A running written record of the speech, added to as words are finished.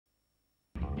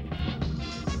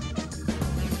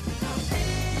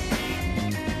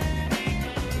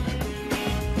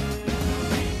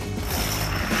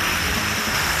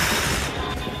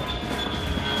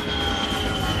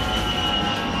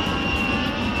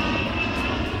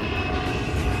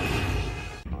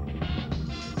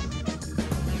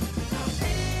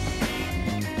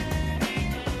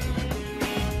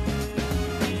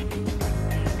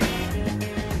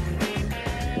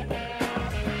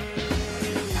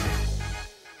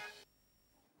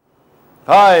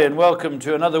Hi and welcome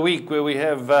to another week where we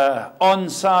have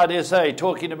Onside SA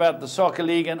talking about the soccer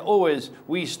league, and always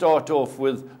we start off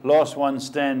with last one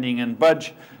standing, and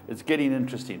Budge, it's getting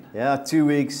interesting. Yeah, 2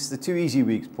 weeks, the two easy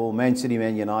weeks, Paul. Man City,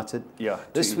 Man United. Yeah.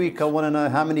 This week I want to know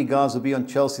how many guys will be on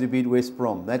Chelsea to beat West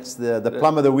Brom. That's the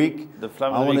plum of the week. The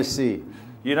plum I of the want week. to see.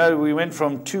 You know, we went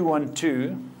from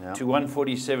 212 to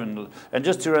 147, and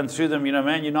just to run through them, you know,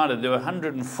 Man United, there were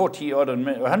 140 odd on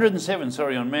 107,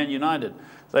 sorry, on Man United.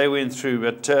 They went through,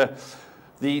 but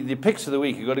the picks of the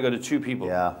week, you've got to go to two people.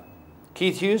 Yeah.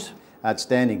 Keith Hughes.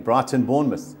 Outstanding. Brighton,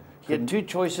 Bournemouth. He had two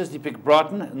choices. He picked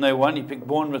Brighton and they won. He picked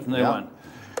Bournemouth and they won.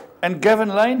 And Gavin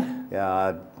Lane. Yeah,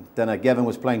 I don't know. Gavin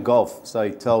was playing golf, so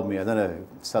he told me. I don't know,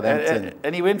 Southampton.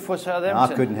 And he went for Southampton.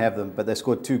 I couldn't have them, but they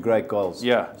scored two great goals.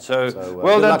 Yeah, so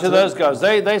well done to those guys.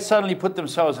 They suddenly put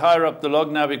themselves higher up the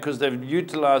log now because they've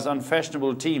utilised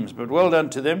unfashionable teams. But well done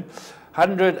to them.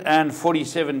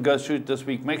 147 go through this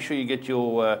week. Make sure you get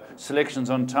your selections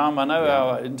on time. I know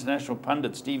our international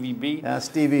pundit, Stevie B.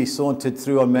 Stevie sauntered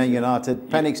through on Man United.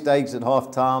 Panic stages at half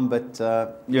time, but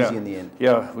easy in the end.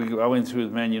 Yeah, I went through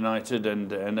with Man United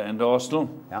and Arsenal.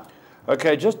 Yeah.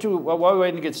 Okay, while we're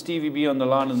waiting to get Stevie B on the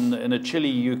line in a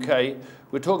chilly UK,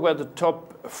 we'll talk about the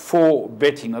top four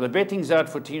betting. Now, the betting's out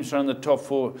for teams around the top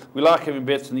four. We like having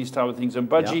bets on these type of things. And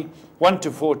Budgie, 1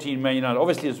 to 14, Man United.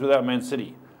 Obviously, it's without Man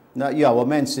City. No, yeah, well,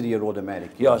 Man City are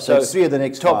automatic. Yeah, so it's three of the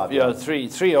next top, five. Yeah,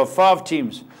 three of five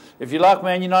teams. If you like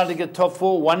Man United to get top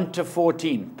four, 1 to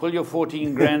 14. Pull your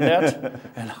 14 grand out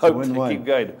and hope to keep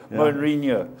going. Yeah.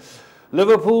 Mourinho.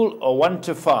 Liverpool are 1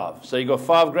 to 5. So you got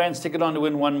 5 grand, stick it on to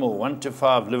win one more. 1 to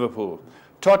 5, Liverpool.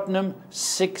 Tottenham,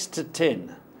 6 to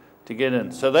 10 to get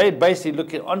in. So they basically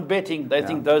look at, on betting, they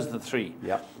think those are the three.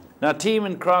 Yeah. Now, team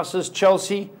in crisis,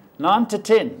 Chelsea, 9 to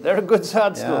 10. They're a good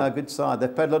side still. Yeah, good side.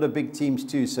 They've played a lot of big teams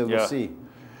too, so we'll see.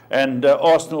 And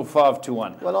Arsenal 5 to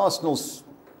 1. Well, Arsenal's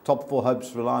top four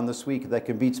hopes rely on this week. If they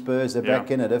can beat Spurs, they're back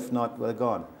in it. If not, they're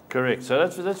gone. Correct. So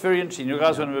that's very interesting. You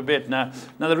guys want to have a bet. Now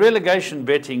the relegation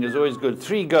betting is always good.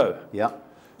 3 go. Yeah.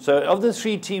 So of the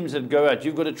 3 teams that go out,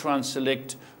 you've got to try and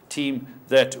select team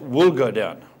that will go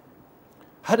down.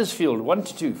 Huddersfield 1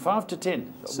 to 2, 5 to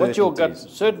 10. What's your gut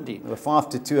certainty? They were 5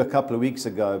 to 2 a couple of weeks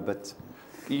ago, but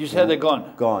you say they're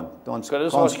gone. Gone. I've got to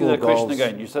just ask you that question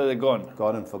again. You say they're gone.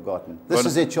 Gone and forgotten. This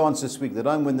is their chance this week. They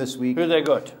don't win this week. Who they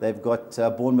got? They've got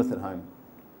Bournemouth at home.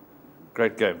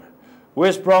 Great game.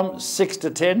 West Brom 6 to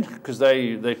 10 because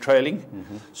they're trailing.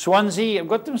 Swansea have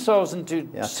got themselves into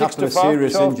 6 to 5. A couple of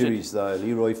serious injuries though.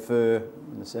 Leroy Fer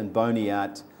and Boney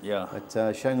out. Yeah.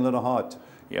 But showing a lot of heart.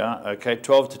 Yeah, okay,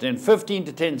 12 to 10. 15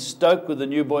 to 10, Stoke with the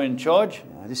new boy in charge.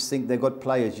 Yeah, I just think they've got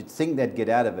players. You'd think they'd get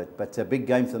out of it, but a big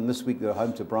game for them this week. They're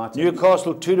home to Brighton.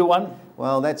 Newcastle 2 to 1.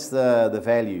 Well, that's the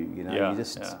value, you know.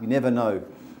 You never know.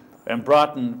 And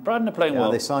Brighton are playing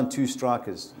well. They signed 2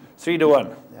 strikers. 3 to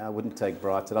 1. Yeah, I wouldn't take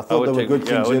Brighton. I thought they were good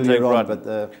teams earlier on, but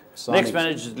the next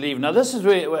managers leave. Now, this is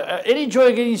where any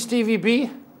joy getting Stevie B?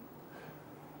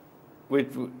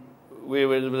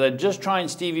 They're just trying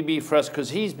Stevie B for us because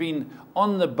he's been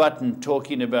on the button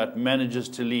talking about managers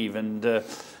to leave, and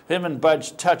him and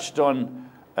Budge touched on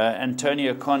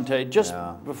Antonio Conte. Just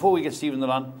before we get Steve on the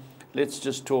line, let's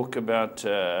just talk about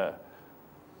the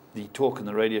talk in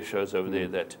the radio shows over there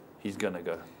that he's going to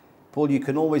go. Paul, you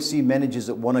can always see managers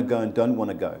that want to go and don't want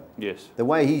to go. Yes. The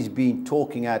way he's been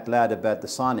talking out loud about the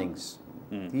signings,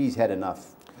 he's had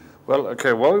enough. Well,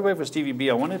 okay, while we wait for Stevie B,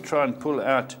 I want to try and pull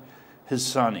out his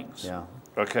signings. Yeah.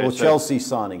 Okay. Or Chelsea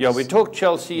signings. Yeah, we talked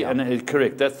Chelsea, and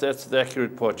correct. That's the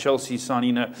accurate part. Chelsea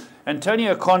signing.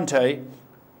 Antonio Conte,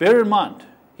 bear in mind,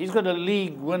 he's got a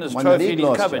league winners' trophy in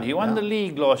his cupboard. He won the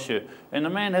league last year, and the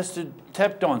man has to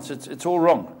tap dance. It's all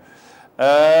wrong.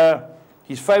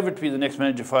 He's favourite to be the next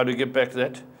manager. If I do get back to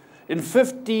that, in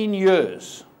 15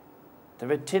 years, they've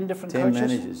had 10 different coaches. 10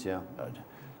 managers, yeah.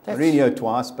 Mourinho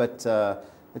twice, but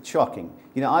it's shocking.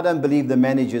 You know, I don't believe the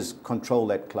managers control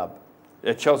that club.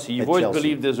 At Chelsea, you've always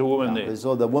believed there's a woman there.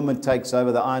 The woman takes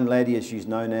over, the Iron Lady as she's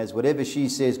known as. Whatever she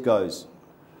says goes.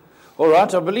 All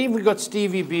right, I believe we've got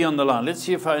Stevie B on the line. Let's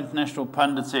see if our international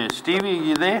pundit's here. Stevie, are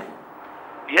you there?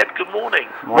 Yep, good morning.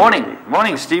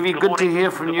 Morning, Stevie. Good to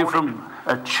hear from you from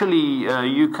a chilly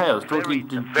UK. I was talking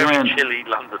to Joanne. Very chilly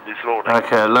London this morning.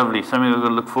 Okay, lovely. Something we've got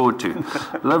to look forward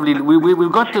to. Lovely.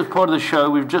 We've got this part of the show.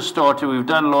 We've just started. We've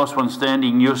done last one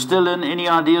standing. You're still in. Any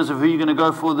ideas of who you're going to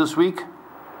go for this week?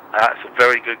 That's a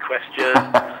very good question.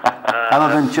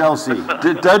 Other than Chelsea.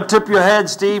 Don't tip your hand,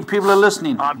 Steve. People are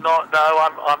listening. I'm not. No,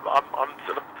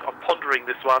 I'm pondering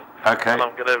this one. Okay. And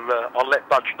I'm going to. I'll let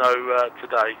Budge know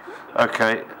today.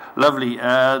 Okay. Lovely.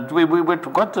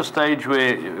 We've got to the stage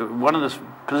where one of the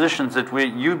positions that where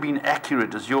you've been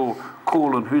accurate as your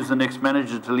call on who's the next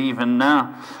manager to leave, and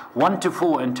now 1 to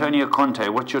 4, Antonio Conte.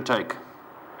 What's your take?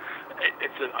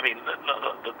 I mean,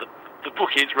 the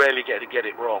bookies rarely get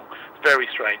it wrong. It's very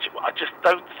strange. I just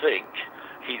don't think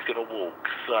he's going to walk,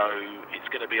 so it's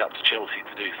going to be up to Chelsea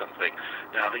to do something.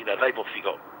 Now, you know, they've obviously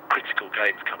got critical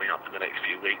games coming up in the next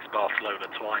few weeks.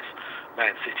 Barcelona twice,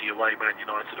 Man City away, Man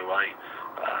United away.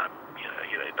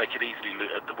 You know, they could easily lose.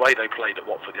 The way they played at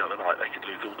Watford the other night, they could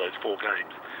lose all those 4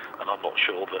 games, and I'm not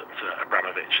sure that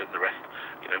Abramovich and the rest,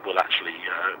 you know, will actually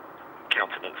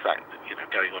countenance that, you know,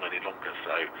 going on any longer.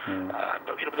 So,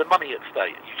 but you know, with the money at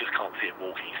stake, you just can't see him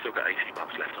walking. He's still got 18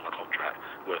 months left on a contract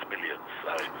worth millions.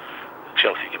 So,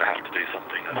 Chelsea are going to have to do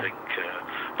something, I think.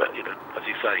 But you know, as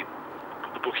you say,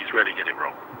 the bookies really get it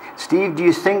wrong. Steve, do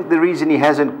you think the reason he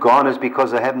hasn't gone is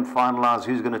because they haven't finalised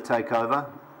who's going to take over?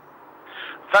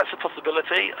 That's a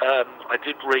possibility. I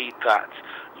did read that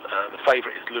the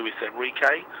favourite is Luis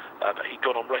Enrique. He'd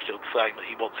gone on record saying that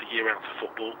he wants a year out of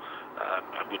football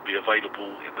and would be available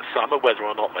in the summer. Whether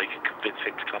or not they can convince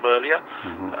him to come earlier,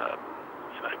 you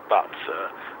know, but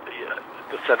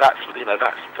so that's, you know,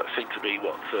 that seemed to be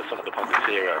what some of the pundits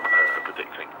here are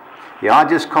predicting. Yeah, I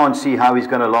just can't see how he's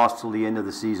going to last till the end of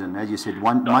the season. As you said,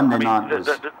 Monday night was...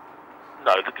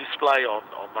 the display on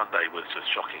Monday was just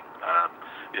shocking.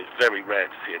 It's very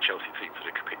rare to see a Chelsea team sort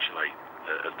of capitulate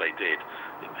as they did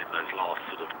in those last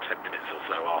sort of 10 minutes or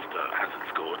so after Hazard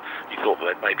scored. You thought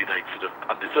that maybe they'd sort of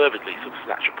undeservedly sort of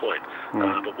snatch a point,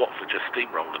 but Watford just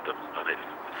steamrolled them, and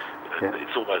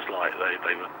it's almost like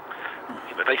they were.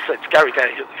 You know, they said, Gary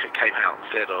came out and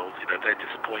said, "Oh, you know, they're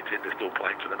disappointed. They're still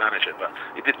playing for the manager," but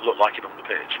it didn't look like it on the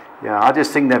pitch. Yeah, I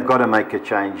just think they've got to make a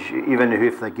change, even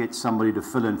if they get somebody to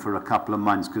fill in for a couple of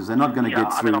months, because they're not going to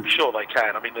get through. I mean, I'm sure they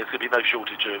can. I mean, there's going to be no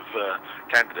shortage of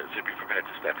candidates who'd be prepared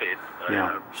to step in.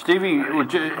 Stevie,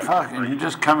 if I can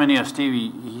just come in here,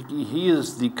 Stevie, he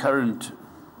is the current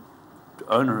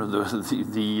owner of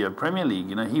the Premier League.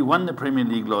 You know, he won the Premier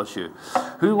League last year.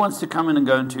 Who wants to come in and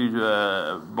go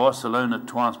into Barcelona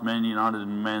twice, Man United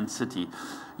and Man City?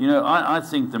 You know, I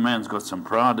think the man's got some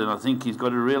pride, and I think he's got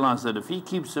to realise that if he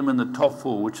keeps them in the top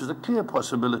 4, which is a clear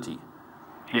possibility,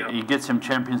 he gets some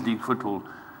Champions League football,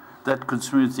 that could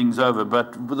smooth things over.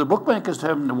 But the bookmakers to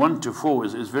have 1 to 4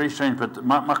 is very strange. But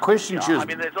my question to you is... I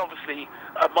mean, there's obviously...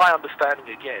 my understanding,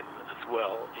 again, as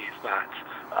well, is that...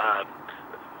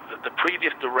 the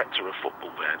previous director of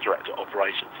football there, director of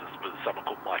operations, was someone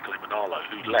called Michael Emanalo,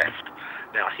 who left.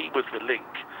 Now, he was the link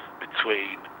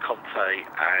between Conte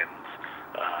and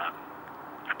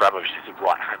Abramovich's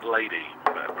right-hand lady,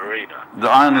 Marina. The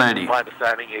Iron Lady. My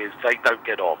understanding is they don't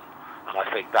get on, and I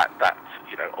think that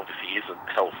you know, obviously isn't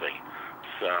healthy.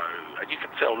 So, and you can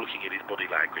tell looking at his body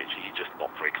language, he's just not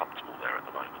very comfortable there at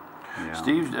the moment. Yeah.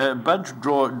 Steve, Budge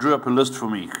drew up a list for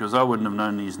me, because I wouldn't have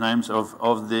known these names,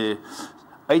 of the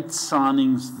 8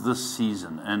 signings this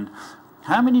season. And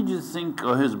how many do you think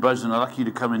are his Budge? And I'd like you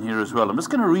to come in here as well. I'm just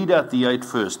going to read out the 8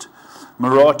 first.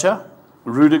 Morata,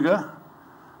 Rudiger,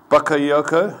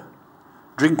 Bakayoko,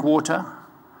 Drinkwater,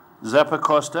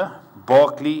 Zappacosta,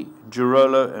 Barkley,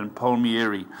 Girolo, and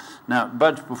Palmieri. Now,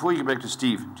 Budge, before you get back to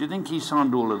Steve, do you think he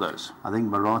signed all of those? I think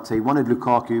Morata, he wanted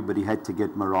Lukaku, but he had to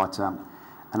get Morata.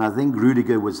 And I think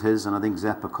Rudiger was his, and I think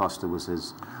Zappacosta was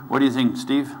his. What do you think,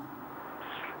 Steve?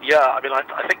 Yeah, I mean,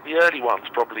 I think the early ones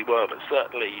probably were, but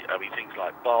certainly, I mean, things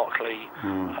like Barkley,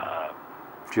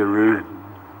 Giroud.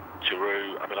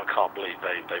 I mean, I can't believe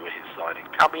they were his signing.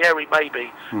 Palmieri,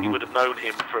 maybe you would have known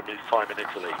him from his time in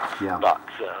Italy. Yeah. But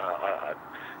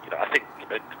I think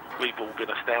we've all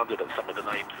been astounded at some of the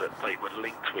names that they were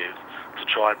linked with to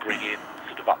try and bring in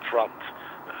sort of up front.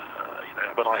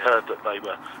 When I heard that they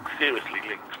were seriously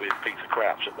linked with Peter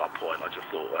Crouch at one point, I just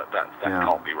thought that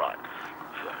can't be right.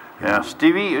 Yeah,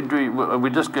 Stevie, we're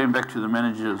just going back to the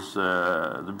managers,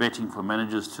 the betting for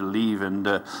managers to leave, and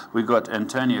we got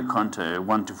Antonio Conte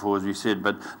 1 to 4, as we said.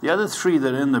 But the other 3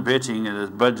 that are in the betting, as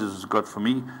Budges has got for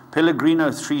me,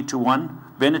 Pellegrino 3 to 1,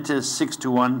 Benitez 6 to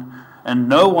 1, and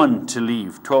no one to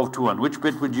leave 12 to 1. Which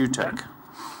bet would you take?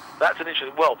 That's an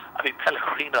interesting. Well, I mean,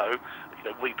 Pellegrino,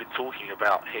 we've been talking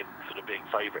about him sort of being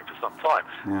favourite for some time.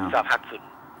 Yeah. Southampton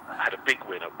had a big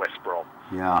win at West Brom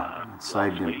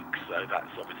last week, so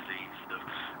that's obviously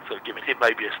sort of giving him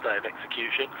maybe a stay of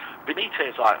execution.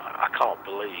 Benitez, I can't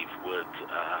believe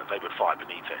they would fire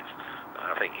Benitez.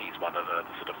 I think he's one of the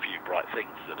sort of few bright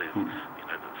things that is,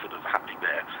 that's sort of happening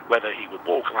there. Whether he would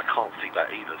walk, and I can't see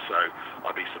that either, so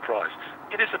I'd be surprised.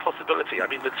 It is a possibility. I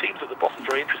mean, the teams at the bottom are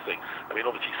very interesting. I mean,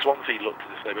 obviously Swansea looked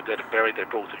as if they were dead and buried. They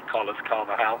brought in Carlos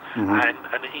Carvajal,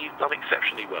 and he's done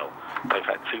exceptionally well. They've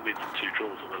had 2 wins and 2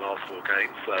 draws in the last 4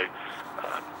 games, so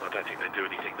I don't think they do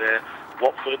anything there.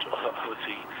 Watford,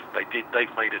 obviously,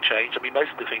 they've made a change. I mean,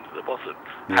 most of the teams at the bottom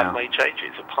have made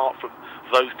changes, apart from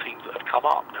those teams that have come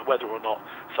up. Now, whether or not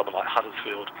someone like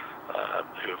Huddersfield,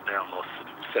 who have now lost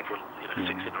several, 6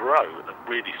 in a row and are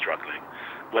really struggling,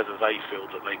 whether they feel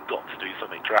that they've got to do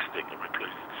something drastic and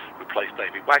replace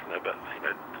David Wagner, but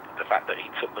the fact that he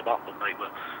took them up when they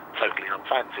were totally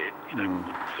unfancied, wouldn't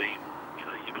seem,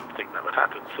 you wouldn't think that would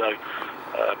happen. So,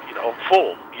 on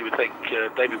form, you would think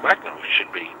David Wagner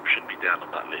should be down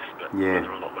on that list, but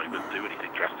whether or not they would do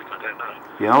anything drastic, I don't know.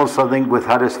 Yeah, I also think with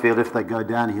Huddersfield, if they go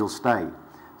down, he'll stay.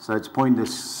 So it's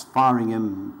pointless firing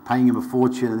him, paying him a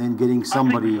fortune, and then getting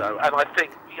somebody. I think so, and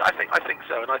I think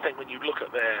so, and I think when you look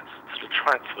at their sort of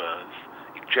transfers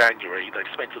in January,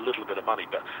 they've spent a little bit of money,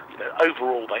 but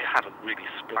overall they haven't really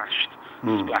splashed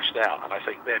out, and I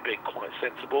think they're being quite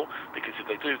sensible, because if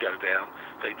they do go down,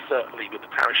 they'd certainly, with the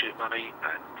parachute money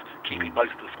and keeping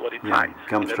most of the squad intact,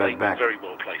 come straight back. Very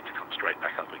well placed to come straight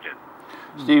back up again.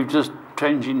 Steve, just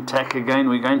changing tack again.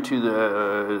 We're going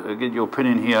to get your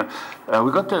opinion here.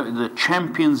 We've got the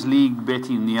Champions League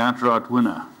betting, the outright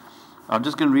winner. I'm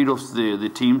just going to read off the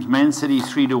teams. Man City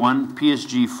 3-1,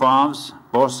 PSG 5s,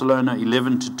 Barcelona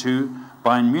 11-2,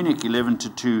 Bayern Munich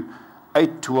 11-2,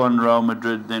 8-1 Real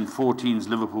Madrid, then 14s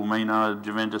Liverpool, Man United,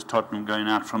 Juventus, Tottenham going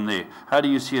out from there. How do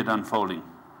you see it unfolding?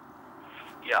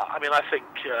 Yeah, I mean, I think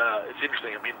it's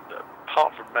interesting. I mean,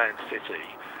 apart from Man City,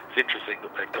 it's interesting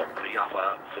that they've got the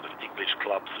other sort of English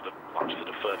clubs much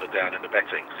further down in the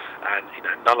betting, and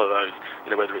none of those,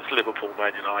 whether it's Liverpool,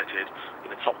 Man United,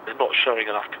 they're not showing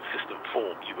enough consistent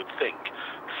form, you would think,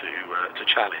 to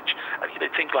challenge. And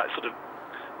things like sort of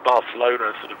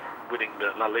Barcelona winning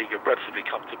the La Liga relatively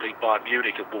comfortably, Bayern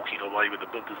Munich and walking away with the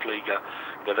Bundesliga,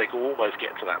 they can almost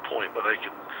get to that point where they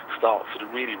can start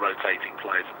really rotating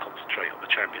players and concentrate on the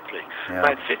Champions League.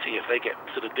 Man City, if they get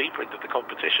deeper into the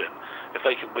competition, if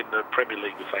they can win the Premier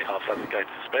League with say half a dozen games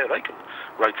to spare, they can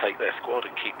rotate their squad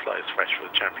and keep players fresh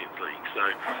for the Champions League. So,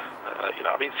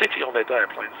 I mean, City on their day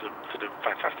are playing some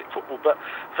fantastic football, but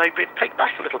they've been pegged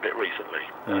back a little bit recently.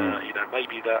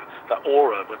 Maybe that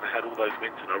aura when they had all those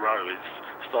wins in a row is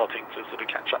starting to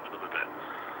catch up with them a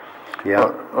bit. Yeah.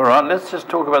 All right, let's just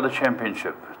talk about the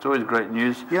Championship. It's always great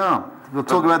news. Yeah, we'll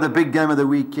talk about the big game of the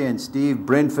weekend, Steve.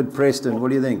 Brentford-Preston, what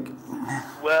do you think?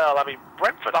 Well, I mean,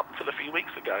 Brentford up until a few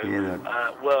weeks ago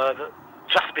were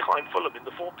just behind Fulham in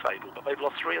the form table, but they've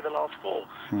lost 3 of the last 4.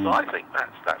 So I think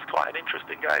that's quite an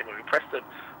interesting game. I mean, Preston,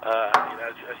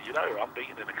 as you know, are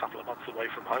unbeaten in a couple of months away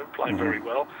from home, playing very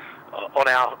well on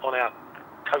our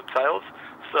coattails.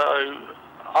 So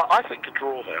I think a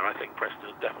draw there. I think Preston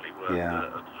is definitely worth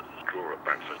a draw at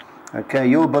Brentford. Okay,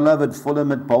 your beloved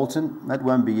Fulham at Bolton. That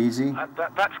won't be easy.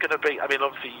 That's going to be, I mean,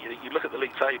 obviously, you look at the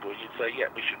league table and you'd say, yeah,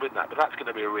 we should win that, but that's going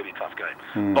to be a really tough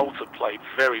game. Bolton played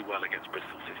very well against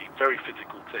Bristol City, very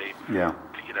physical team. Yeah.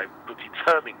 But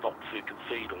determined not to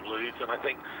concede or lose, and I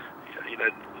think,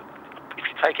 if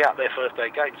you take out their first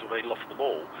 8 games where they lost them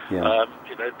all,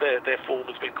 their form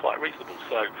has been quite reasonable.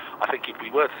 So I think if we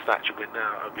were to snatch a win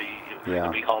now,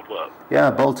 it'd be hard work.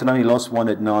 Yeah, Bolton only lost 1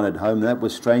 at 9 at home. That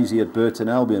was strangely at Burton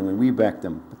Albion when we backed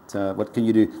them. But what can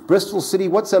you do? Bristol City,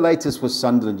 what's the latest with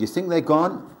Sunderland? Do you think they're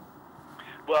gone?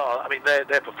 Well, I mean, their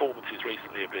performances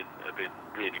recently have been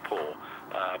really poor.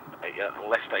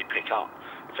 Unless they pick up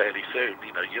fairly soon,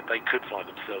 they could find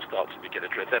themselves starting to get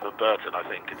adrift. Them and Burton, I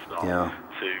think, could start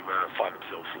to find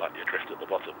themselves slightly adrift at the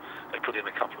bottom. They put in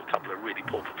a couple of really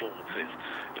poor performances.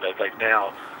 They've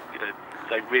now,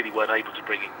 they really weren't able to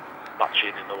bring in much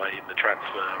in the way in the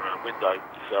transfer window.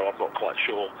 So I'm not quite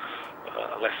sure.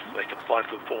 Unless they can find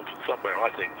some form from somewhere, I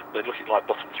think they're looking like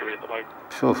bottom 3 at the moment.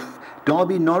 Sure.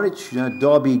 Derby, Norwich,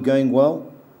 Derby going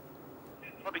well.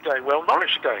 Derby going well.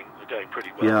 Norwich are going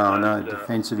pretty well. Yeah, I know.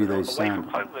 Defensively, they sound.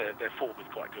 Away from home, their form is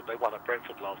quite good. They won at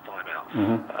Brentford last time out.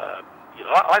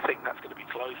 I think that's going to be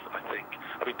close.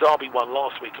 I mean, Derby won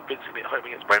last week convincingly at home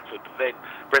against Brentford, but then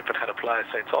Brentford had a player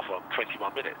sent off on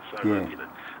 21 minutes. So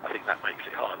I think that makes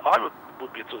it hard. I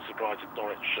would be at all surprised if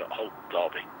Norwich hold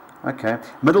Derby. Okay.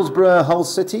 Middlesbrough, Hull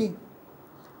City?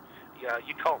 Yeah,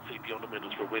 you can't see beyond the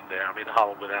Middlesbrough win there. I mean,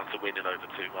 Hull without a win in over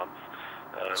 2 months.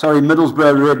 Sorry,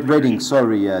 Middlesbrough Reading.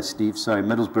 Sorry, Steve. Sorry,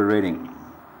 Middlesbrough Reading.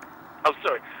 Oh,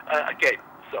 sorry.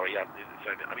 sorry, I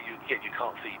mean, you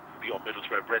can't see beyond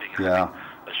Middlesbrough, Reading Yeah. having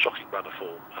a shocking run of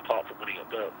form, apart from winning at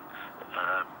Burton.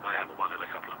 They haven't won in a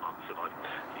couple of months, and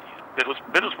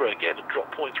Middlesbrough again have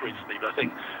dropped points recently, but I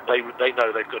think they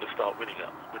know they've got to start winning at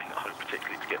home,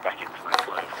 particularly to get back into that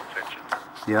flow of contention.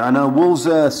 Yeah, I know. Wolves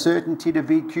are certainty to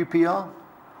beat QPR.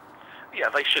 Yeah,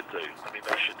 they should do. I mean,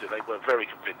 they should do. They were very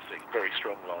convincing, very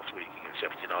strong last week against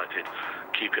Sheffield United.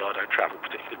 QPR don't travel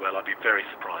particularly well. I'd be very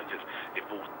surprised if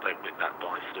Wolves don't win that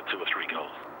by sort of 2 or 3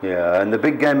 goals. Yeah, and the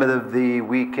big game of the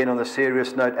weekend on the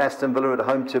serious note, Aston Villa at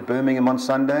home to Birmingham on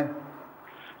Sunday.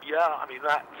 Yeah, I mean,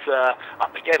 that's,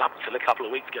 again, up until a couple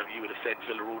of weeks ago, you would have said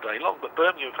Villa all day long, but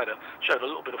Birmingham have shown a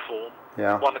little bit of form,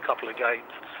 won a couple of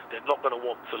games. They're not going to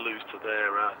want to lose to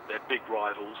their big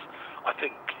rivals. I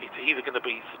think it's either going to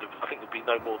be I think there'll be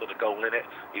no more than a goal in it.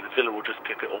 Either Villa will just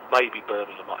pip it, or maybe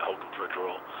Birmingham might hold them for a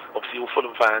draw. Obviously, all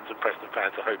Fulham fans and Preston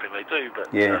fans are hoping they do, but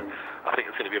I think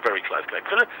it's going to be a very close game.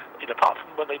 Villa, apart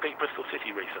from when they beat Bristol City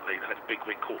recently, they had a big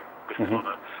win caught Bristol on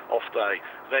an off day.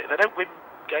 They don't win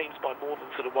games by more than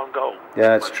sort of 1 goal.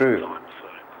 Yeah, it's true.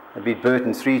 They beat Burton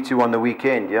 3-2 on the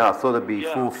weekend. Yeah, I thought it'd be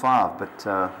 4-5, but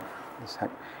it's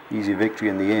easy victory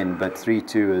in the end. But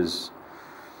 3-2 is.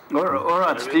 All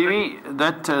right, Stevie.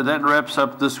 That wraps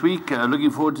up this week.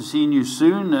 Looking forward to seeing you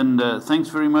soon, and thanks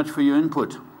very much for your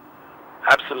input.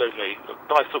 Absolutely.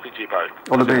 Nice talking to you both.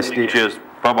 All the best, Steve. Cheers.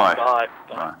 Bye-bye. Bye.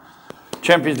 Bye.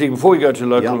 Champions League, before we go to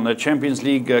local, the Champions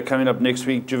League coming up next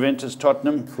week, Juventus,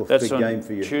 Tottenham. That's on game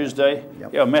for you. Tuesday.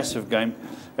 Yeah, massive game.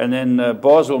 And then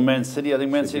Basel, Man City. I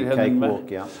think Man City has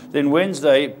them. Then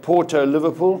Wednesday, Porto,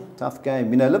 Liverpool. Tough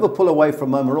game. You know, Liverpool away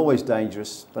from home are always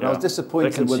dangerous. But I was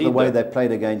disappointed with the way they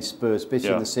played against Spurs,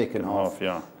 especially in the second half.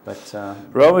 But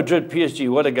Real Madrid, PSG,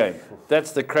 what a game.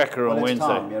 That's the cracker on Wednesday.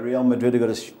 Time. Yeah, Real Madrid have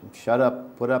got to shut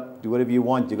up, put up, do whatever you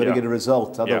want. You've got to get a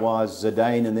result. Otherwise,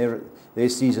 Zidane and their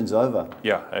season's over.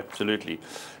 Yeah, absolutely.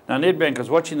 Now, Nedbank, I was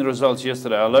watching the results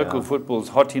yesterday. Our local football's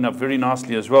hotting up very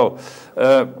nicely as well.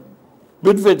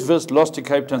 Bidvest lost to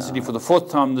Cape Town City for the 4th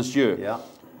time this year. Yeah.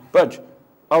 But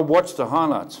I watched the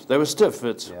highlights. They were stiff.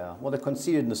 Well, they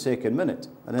conceded in the 2nd minute.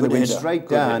 And then they went straight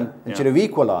down and should have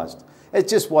equalised. It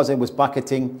just wasn't. It was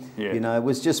bucketing. You know, it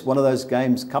was just one of those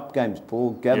games, cup games,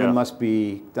 Paul. Gavin must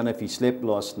be, don't know if he slept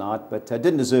last night, but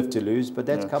didn't deserve to lose. But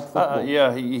that's cup football.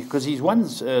 Because he's won.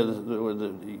 They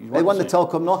won the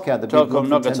Telkom knockout. The Telkom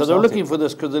knockout. So they were looking for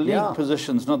this because the league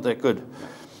position's not that good.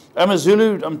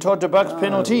 Amazulu, Mthatha Bucks,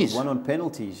 penalties. One on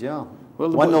penalties, Well,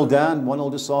 1-0 down,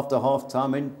 1-0 just after half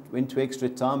time, went to extra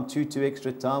time, 2-2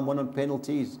 extra time, 1 on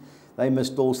penalties. They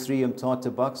missed all 3,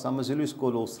 Mthatha Bucks. Amazulu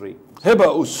scored all 3.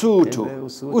 Heba Usutu.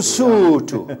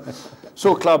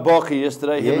 Saw Clive Barker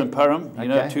yesterday, him and Param, you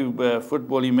know, 2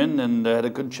 footballing men, and had a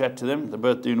good chat to them. They're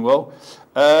both doing well.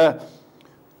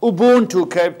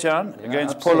 Ubuntu, Cape Town,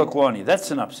 against Polokwane.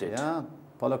 That's an upset. Yeah,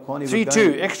 Polokwane.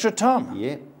 3-2, extra time.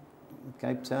 Yeah.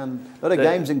 Cape Town, a lot of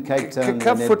games in Cape Town.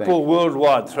 Cup football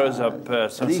worldwide throws up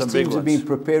some big ones. These teams have been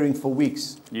preparing for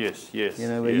weeks. Yes. You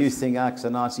know, where you think, it's a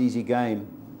nice, easy game.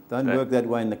 Don't work that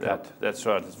way in the Cup. That's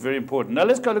right. It's very important. Now,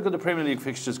 let's go look at the Premier League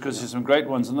fixtures because there's some great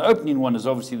ones. And the opening one is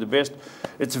obviously the best.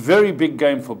 It's a very big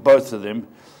game for both of them.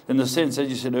 In the sense, as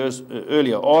you said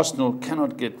earlier, Arsenal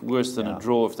cannot get worse than a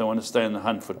draw if they want to stay in the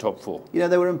hunt for top 4. You know,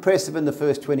 they were impressive in the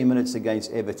first 20 minutes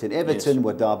against Everton. Everton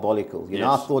were diabolical. You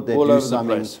know, I thought they'd do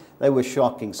something. They were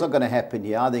shocking. It's not going to happen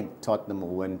here. I think Tottenham will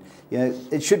win. You know,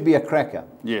 it should be a cracker.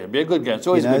 Yeah, it'll be a good game. It's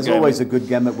always a good game. It's always a good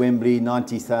game at Wembley,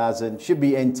 90,000. Should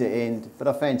be end to end. But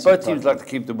I fancy both teams like to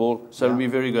keep the ball, so it'll be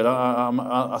very good.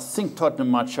 I think Tottenham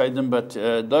might shade them, but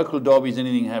local derbies,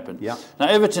 anything happen. Yeah. Now,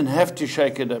 Everton have to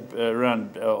shake it up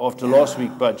around after last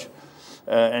week, Budge.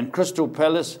 And Crystal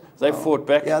Palace, they fought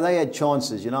back. Yeah, they had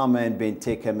chances. You know, our man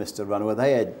Benteke, Mr. Runaway,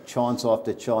 they had chance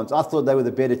after chance. I thought they were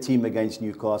the better team against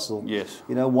Newcastle. Yes.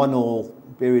 You know,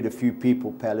 1-1, buried a few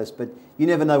people, Palace. But you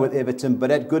never know with Everton.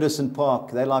 But at Goodison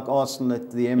Park, they like Arsenal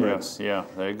at the Emirates. Yeah,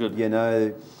 they're good. You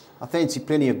know, I fancy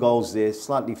plenty of goals there,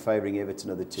 slightly favouring Everton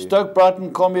of the 2. Stoke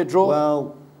Brighton, can't be a draw?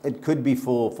 Well, it could be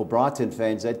for Brighton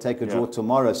fans. They'd take a draw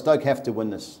tomorrow. Stoke have to win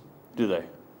this. Do they?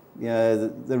 You know,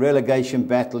 the relegation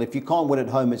battle, if you can't win at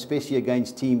home, especially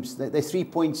against teams, they're 3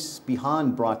 points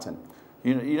behind Brighton.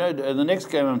 You know, the next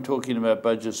game I'm talking about,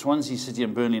 Budget, Swansea City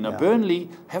and Burnley. Now, Burnley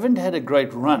haven't had a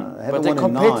great run, but they're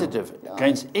competitive.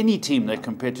 Against any team, they're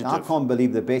competitive. I can't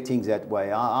believe the betting's that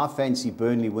way. I fancy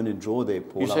Burnley win and draw there,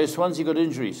 Paul. You say Swansea got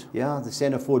injuries? Yeah, the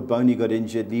centre forward Boney got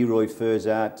injured, Leroy Fur's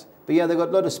out. But yeah, they got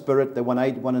a lot of spirit. They won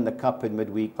 8-1 in the Cup in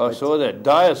midweek. I saw that.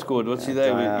 Dyer scored. What's he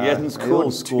there? He hadn't scored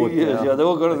in 2 years. Yeah, they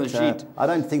all got on the sheet. I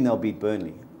don't think they'll beat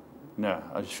Burnley. No,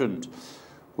 I shouldn't.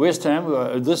 West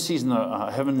Ham, this season I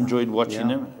haven't enjoyed watching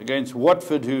them. Against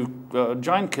Watford, who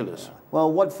giant killers.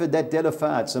 Well, Watford, that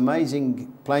Delafar, it's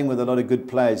amazing playing with a lot of good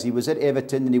players. He was at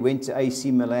Everton and he went to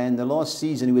AC Milan. The last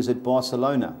season he was at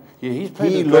Barcelona. Yeah, he's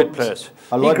played with great players.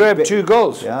 He grabbed 2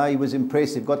 goals. Yeah, he was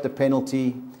impressive. Got the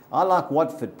penalty. I like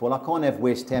Watford, Paul. I can't have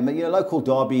West Ham. You know, local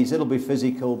derbies, it'll be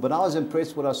physical. But I was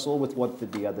impressed what I saw with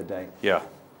Watford the other day. Yeah.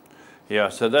 Yeah,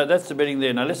 so that's the betting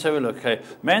there. Now let's have a look. Okay,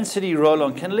 Man City roll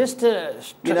on. Can Leicester?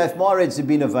 You know, if Mahrez had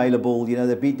been available, you know,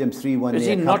 they beat them 3-1. Is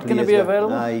he not going to be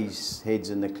available? No, his head's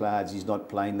in the clouds. He's not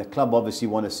playing. The club obviously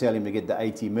want to sell him to get the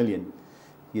 80 million.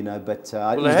 You know, but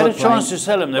well, they had a chance to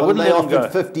sell him. They wouldn't let him go. They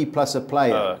offered 50 plus a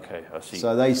player. Oh, okay, I see.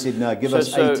 So they said no, give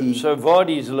us 80. So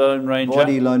Vardy's Lone Ranger.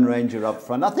 Vardy Lone Ranger up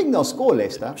front. I think they'll score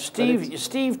Leicester.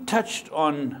 Steve touched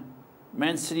on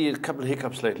Man City a couple of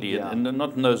hiccups lately, and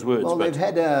not in those words. Well, they've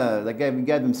had they gave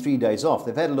them 3 days off.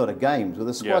 They've had a lot of games with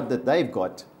the squad that they've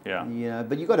got. Yeah. You know,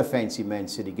 but you've got to fancy Man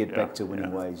City get back to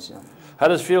winning ways. Yeah.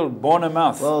 Huddersfield,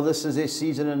 Bournemouth. Well, this is their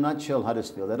season in a nutshell,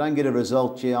 Huddersfield. They don't get a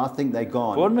result, I think they're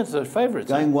gone. Bournemouth are favourites.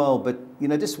 Going well, but, you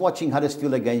know, just watching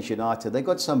Huddersfield against United, they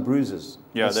got some bruises.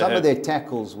 Yeah, some of their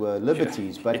tackles were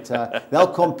liberties, but they'll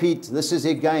compete. This is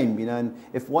their game, you know, and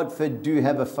if Watford do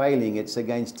have a failing, it's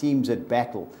against teams that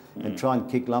battle and try and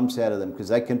kick lumps out of them, because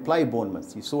they can play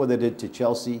Bournemouth. You saw what they did to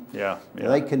Chelsea. Yeah.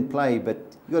 They can play, but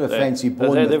you've got to fancy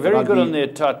Bournemouth. They're very good on their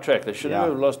tight track. They should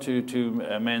have lost to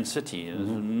Man City.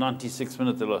 In the 96th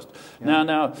minute they lost. Yeah.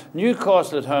 Now,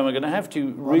 Newcastle at home are going to have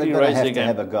to really raise their game.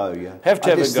 Have to have a go, yeah. Have to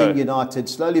have a go. I just think United,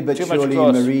 slowly but surely,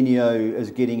 Mourinho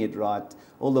is getting it right.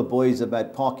 All the boys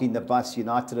about parking the bus,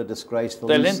 United are disgraceful.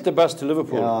 They lent the bus to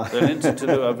Liverpool. Yeah. They lent it to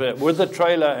Liverpool with the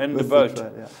trailer and the boat.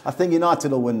 I think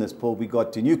United will win this, Paul. We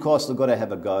got to. Newcastle got to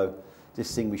have a go.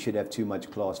 Just think we should have too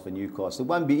much class for Newcastle. It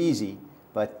won't be easy,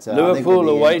 but Liverpool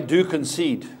away do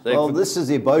concede. Well, this is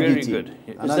their bogey team. Very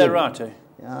good. Is that right?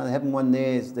 Yeah, they haven't won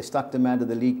theirs. They stuck them out of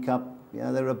the League Cup.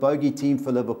 Yeah, they're a bogey team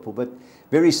for Liverpool, but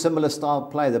very similar style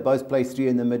play. They both play 3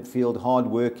 in the midfield,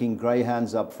 hard-working,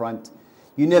 greyhounds up front.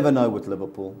 You never know with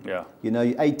Liverpool. Yeah. You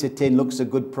know, 8 to 10 looks a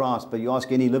good price, but you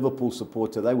ask any Liverpool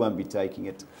supporter, they won't be taking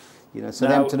it. You know,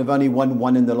 Southampton have only won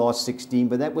 1 in the last 16,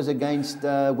 but that was against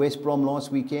West Brom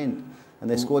last weekend, and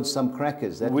they scored some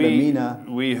crackers. That Lamina.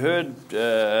 We heard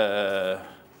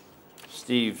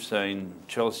Steve saying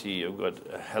Chelsea have got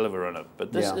a hell of a run-up,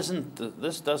 but this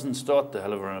this doesn't start the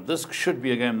hell of a run-up. This should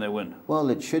be a game they win. Well,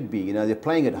 it should be. You know, they're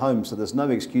playing at home, so there's no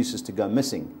excuses to go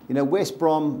missing. You know, West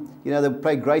Brom, you know, they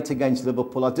played great against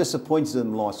Liverpool. I disappointed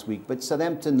them last week, but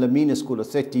Southampton, Lamina scored a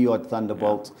 30-yard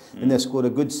thunderbolt, and they scored a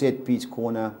good set-piece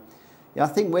corner. Yeah, I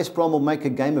think West Brom will make a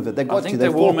game of it. They got they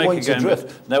will make a game of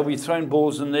it. They'll be throwing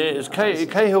balls in there. Is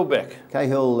Cahill back?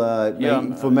 Cahill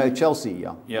for Chelsea,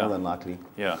 more than likely.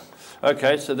 Yeah.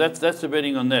 Okay, so that's the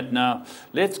betting on that. Now,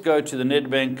 let's go to the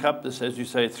Nedbank Cup. This, as you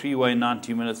say, 3-way,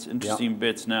 90 minutes. Interesting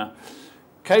bets now.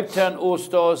 Cape Town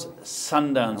All-Stars,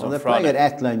 Sundowns on they're Friday. Playing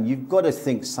at Athlone. You've got to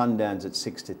think Sundowns at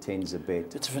 6 to 10 is a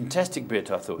bet. It's a fantastic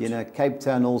bet, I thought. You know, Cape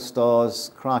Town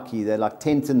All-Stars, crikey, they're like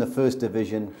 10th in the first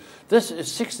division. This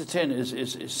is 6 to 10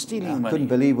 is stealing money. I couldn't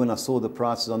believe when I saw the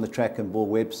prices on the Track and Ball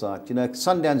website. You know,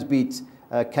 Sundowns beat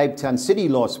Cape Town City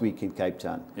last week in Cape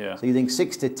Town. Yeah. So you think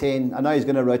 6 to 10. I know he's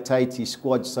going to rotate his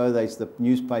squad, so the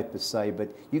newspapers say, but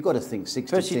you've got to think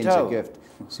 6 to 10 is a gift.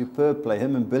 Superb play.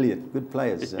 Him and Billiard, good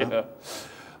players. Yeah.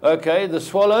 Okay, the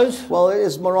Swallows? Well, it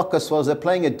is Morocco Swallows. They're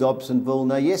playing at Dobsonville.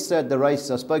 Now, yesterday at the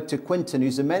race, I spoke to Quinton,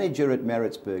 who's the manager at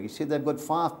Maritzburg. He said they've got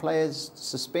 5 players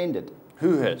suspended.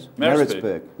 Who has?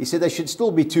 Maritzburg. He said they should still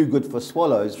be too good for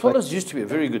Swallows. Swallows used to be a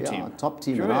very good team. Top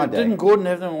team in our day. Didn't Gordon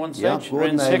have them at one stage? Yeah,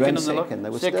 Gordon, they ran second. They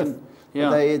were second. Stiff.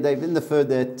 Yeah. They've in the third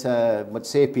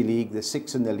Sepi League, the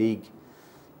 6th in the league.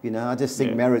 You know, I just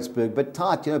think Maritzburg. But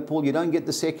tight, you know, Paul, you don't get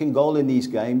the second goal in these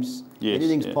games. Yes,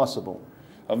 anything's possible.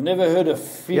 I've never heard of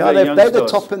FIFA they're the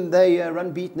top and they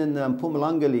unbeaten in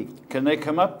Mpumalanga League. Can they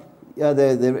come up? Yeah,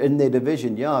 they're in their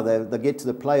division. Yeah, they get to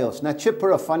the playoffs. Now, Chip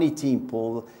are a funny team,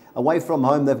 Paul. Away from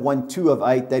home, they've won 2 of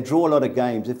 8. They draw a lot of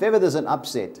games. If ever there's an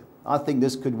upset, I think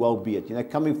this could well be it. You know,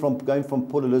 going from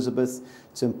Port Elizabeth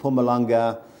to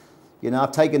Mpumalanga, you know,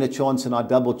 I've taken a chance and I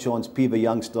double chance Piva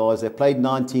Young Stars. They've played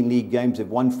 19 league games. They've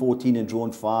won 14 and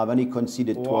drawn 5. Only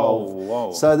conceded 12.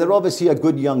 Wow. So they're obviously a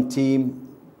good young team.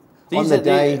 On the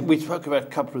day, we spoke about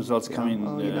cup results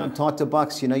coming. You know, Tata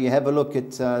Bucks. You know, you have a look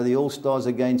at the All Stars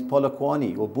against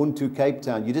Polokwane or Buntu Cape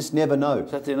Town. You just never know.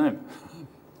 Is that their name?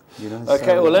 You know, okay,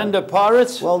 so, Orlando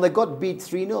Pirates. Well, they got beat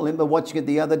 3-0. I remember watching it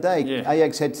the other day. Yeah.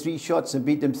 Ajax had 3 shots and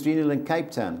beat them 3-0 in Cape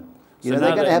Town. You know,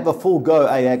 they're going to have a full go,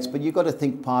 Ajax, but you've got to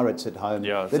think Pirates at home.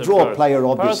 Yeah, they draw a player,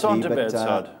 obviously, but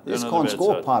they just can't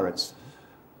score, Pirates.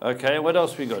 Okay, what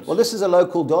else we got? Well, this is a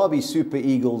local derby, Super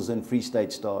Eagles and Free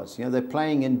State Stars. You know, they're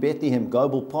playing in Bethlehem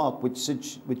Global Park, which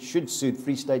should suit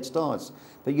Free State Stars.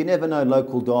 But you never know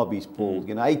local derbies, Paul.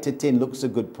 You know, 8 to 10 looks a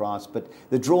good price, but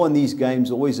the draw in these games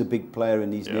always a big player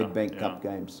in these Nedbank Cup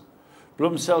games.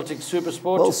 Bloem Celtic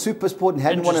Supersport? Well, Supersport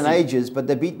hadn't won in ages, but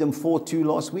they beat them 4-2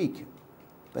 last week.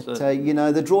 But, you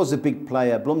know, the draw's a big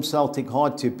player. Bloem Celtic,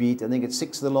 hard to beat. I think it's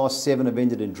 6 of the last 7 have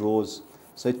ended in draws.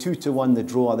 So 2-1 the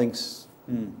draw, I think,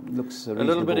 looks a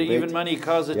little bit of bet. even money,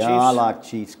 Kaiser Chiefs? Yeah, I like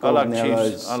Chiefs. Golden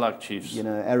Arrows. I like Chiefs. You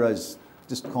know, Arrows,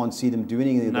 just can't see them doing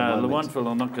anything at the moment. Lewandville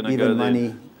are not going to go there. Even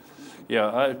money.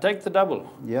 Yeah, take the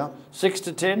double. Yeah. 6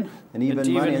 to 10. And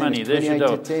even money. There's your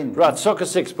double. Right, Soccer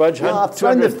 6, Budge. Yeah, I've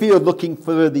thrown the field looking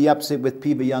for the upset with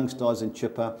Piva Young Stars and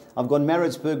Chipper. I've gone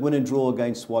Maritzburg win and draw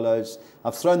against Swallows.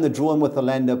 I've thrown the draw in with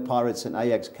Orlando Pirates and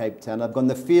Ajax Cape Town. I've gone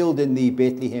the field in the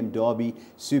Bethlehem Derby,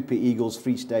 Super Eagles,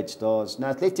 Free State Stars.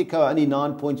 Now, Atletico are only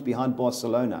 9 points behind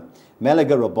Barcelona.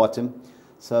 Malaga are bottom.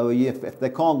 So if they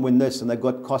can't win this and they've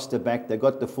got Costa back, they've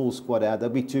got the full squad out, they'll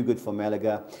be too good for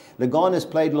Malaga. Leganes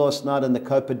played last night in the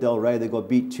Copa del Rey. They got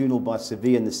beat 2-0 by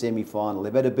Sevilla in the semi-final.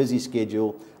 They've had a busy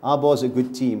schedule. Arbar's a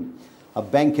good team. I've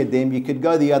bankered them. You could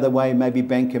go the other way, maybe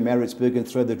banker Maritzburg and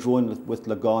throw the draw in with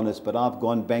Leganes, but I've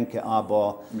gone banker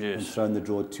Arbar and thrown the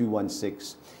draw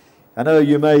 2-1-6. I know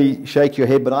you may shake your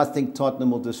head, but I think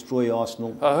Tottenham will destroy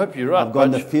Arsenal. I hope you're right. I've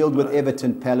gone the field with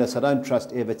Everton Palace. I don't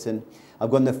trust Everton. I've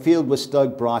gone the field with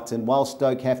Stoke Brighton. While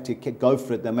Stoke have to go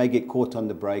for it, they may get caught on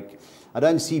the break. I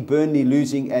don't see Burnley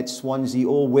losing at Swansea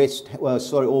or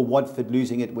Watford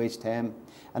losing at West Ham.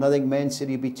 And I think Man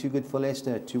City will be too good for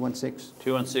Leicester at 2-1-6.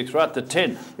 2-1-6, right, the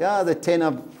 10. Yeah, the 10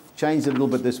 I've changed it a little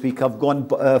bit this week. I've gone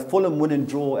Fulham win and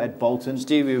draw at Bolton.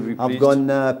 Stevie will be pleased. I've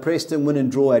gone Preston win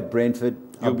and draw at Brentford.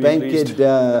 I've banked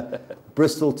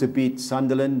Bristol to beat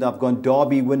Sunderland. I've gone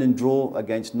Derby win and draw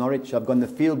against Norwich. I've gone the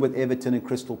field with Everton and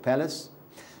Crystal Palace.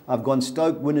 I've gone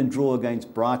Stoke win and draw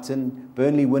against Brighton.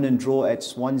 Burnley win and draw at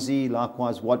Swansea.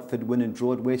 Likewise, Watford win and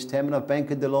draw at West Ham. And I've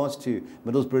banked the last two.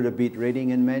 Middlesbrough to beat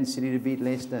Reading and Man City to beat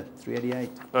Leicester.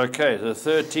 388. Okay, the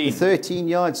 13. The 13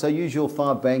 yards. So usual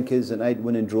 5 bankers and 8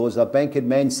 win and draws. I've banked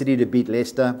Man City to beat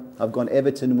Leicester. I've gone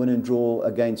Everton win and draw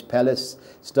against Palace.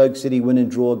 Stoke City win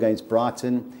and draw against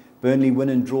Brighton. Burnley win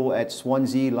and draw at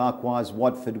Swansea. Likewise,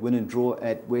 Watford win and draw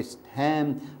at West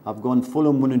Ham. I've gone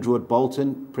Fulham win and draw at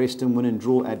Bolton. Preston win and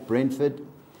draw at Brentford.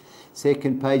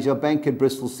 Second page, I've banked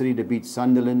Bristol City to beat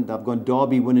Sunderland. I've gone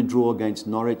Derby win and draw against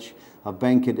Norwich. I've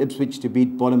banked Ipswich to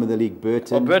beat bottom of the league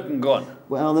Burton. Oh, Burton gone?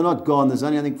 Well, they're not gone. There's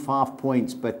only, I think, 5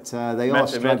 points, but they are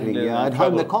struggling. Yeah, at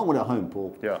home, they can't win at home,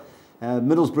 Paul. Yeah.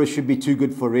 Middlesbrough should be too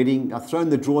good for Reading. I've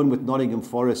thrown the draw in with Nottingham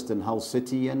Forest and Hull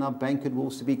City, and I've banked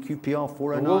Wolves to beat QPR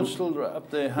 409. Wolves still up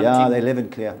there hunting? Yeah, they're 11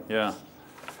 clear. Yeah.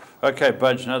 Okay,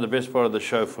 Budge, now the best part of the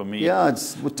show for me. Yeah, it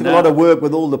took a lot of work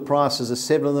with all the prices.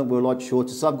 Several of them were a lot shorter.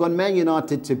 So I've gone Man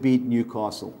United to beat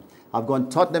Newcastle. I've gone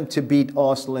Tottenham to beat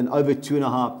Arsenal and over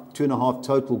 2.5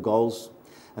 total goals.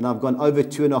 And I've gone over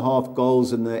 2.5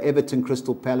 goals in the Everton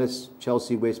Crystal Palace,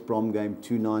 Chelsea West Brom game,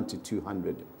 2.9 to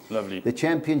 200. Lovely. The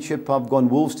Championship, I've gone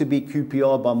Wolves to beat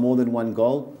QPR by more than 1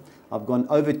 goal. I've gone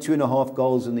over 2.5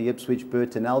 goals in the Ipswich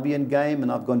Burton Albion game,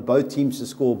 and I've gone both teams to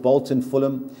score Bolton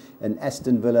Fulham and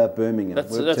Aston Villa Birmingham.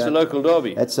 That's a local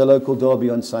derby. That's a local derby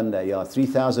on Sunday, yeah.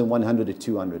 3,100 to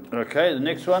 200. Okay, the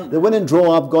next one. The win and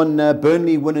draw, I've gone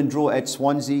Burnley win and draw at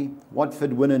Swansea,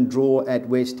 Watford win and draw at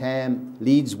West Ham,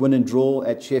 Leeds win and draw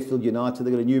at Sheffield United.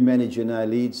 They've got a new manager now,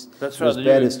 Leeds. That's right. As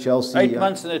bad as Chelsea. 8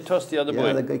 months and they tossed the other boy.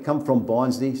 Yeah, they come from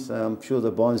Barnsley, so I'm sure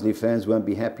the Barnsley fans won't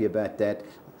be happy about that.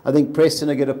 I think Preston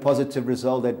will get a positive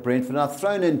result at Brentford. I've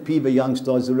thrown in Piva Young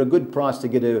Stars. They're a good price to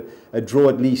get a draw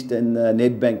at least in the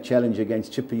Nedbank Challenge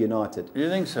against Chipper United. You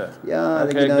think so? Yeah.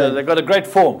 Okay, they've got a great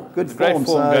form. Good form,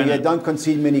 so yeah, don't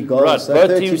concede many goals. Right, so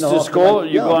both teams to score.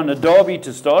 You've gone a derby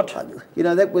to start. You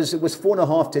know, it was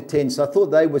 4.5 to 10, so I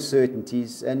thought they were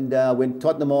certainties. And when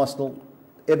Tottenham, Arsenal,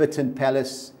 Everton,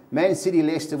 Palace, Man City,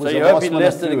 Leicester was so the last one. So you're hoping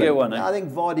Leicester to get one, eh? I think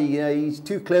Vardy, he's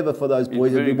too clever for those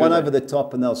boys. They'll be one over the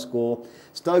top and they'll score.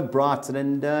 Stoke Brighton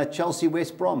and Chelsea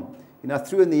West Brom. You know, I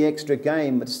threw in the extra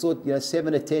game. I just thought,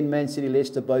 7 to 10 Man City,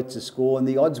 Leicester both to score, and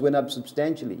the odds went up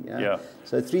substantially. Yeah.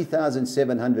 So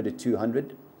 3,700 to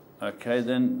 200. Okay,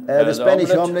 then the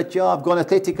Spanish omelette. Yeah, I've gone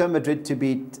Atletico Madrid to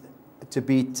beat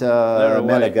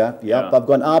Malaga. Yep. Yeah. I've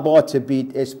gone Eibar to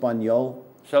beat Espanyol.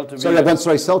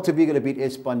 Celta Vigo to beat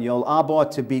Espanyol, Eibar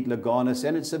to beat Leganes,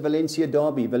 and it's a Valencia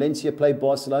derby. Valencia play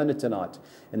Barcelona tonight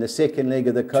in the second leg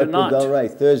of the Copa del Rey,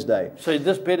 Thursday. So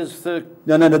this bet is third?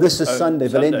 No, this is Sunday.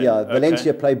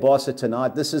 Valencia play Barca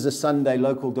tonight. This is a Sunday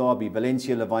local derby,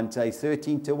 Valencia Levante,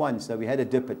 13-1. So we had a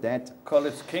dip at that.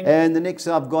 College King. And the next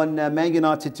I've gone Man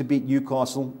United to beat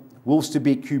Newcastle, Wolves to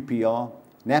beat QPR,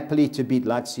 Napoli to beat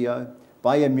Lazio,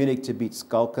 Bayern Munich to beat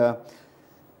Schalke,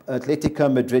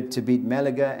 Atletico Madrid to beat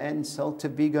Malaga, and Celta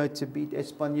Vigo to beat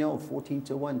Espanyol,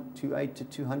 14-1,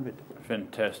 280-200.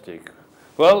 Fantastic.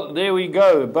 Well, there we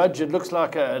go. Budget looks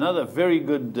like another very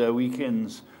good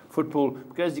weekend's football.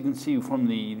 Because you can see from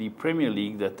the Premier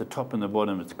League that the top and the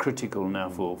bottom, it's critical now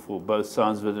for both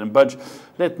sides of it. And Budge,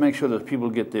 let's make sure that people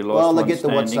get their last one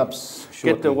standing. Well, they get the WhatsApps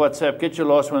shortly. Get the WhatsApp, get your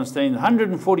last one standing.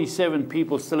 147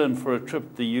 people still in for a trip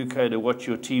to the UK to watch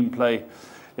your team play.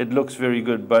 It looks very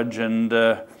good, Budge, and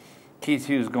Keith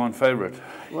Hughes gone favourite.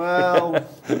 Well,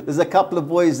 there's a couple of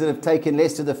boys that have taken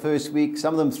Leicester the first week,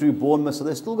 some of them through Bournemouth, so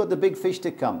they've still got the big fish to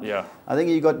come. Yeah. I think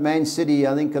you've got Man City.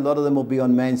 I think a lot of them will be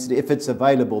on Man City if it's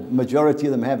available. Majority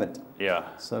of them haven't. Yeah.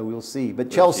 So we'll see.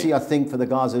 But Chelsea, I think, for the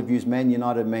guys that have used Man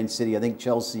United, Man City, I think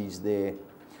Chelsea's there.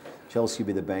 Chelsea will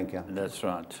be the banker. That's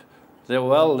right.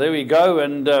 Well, there we go,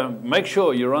 and make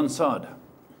sure you're on side.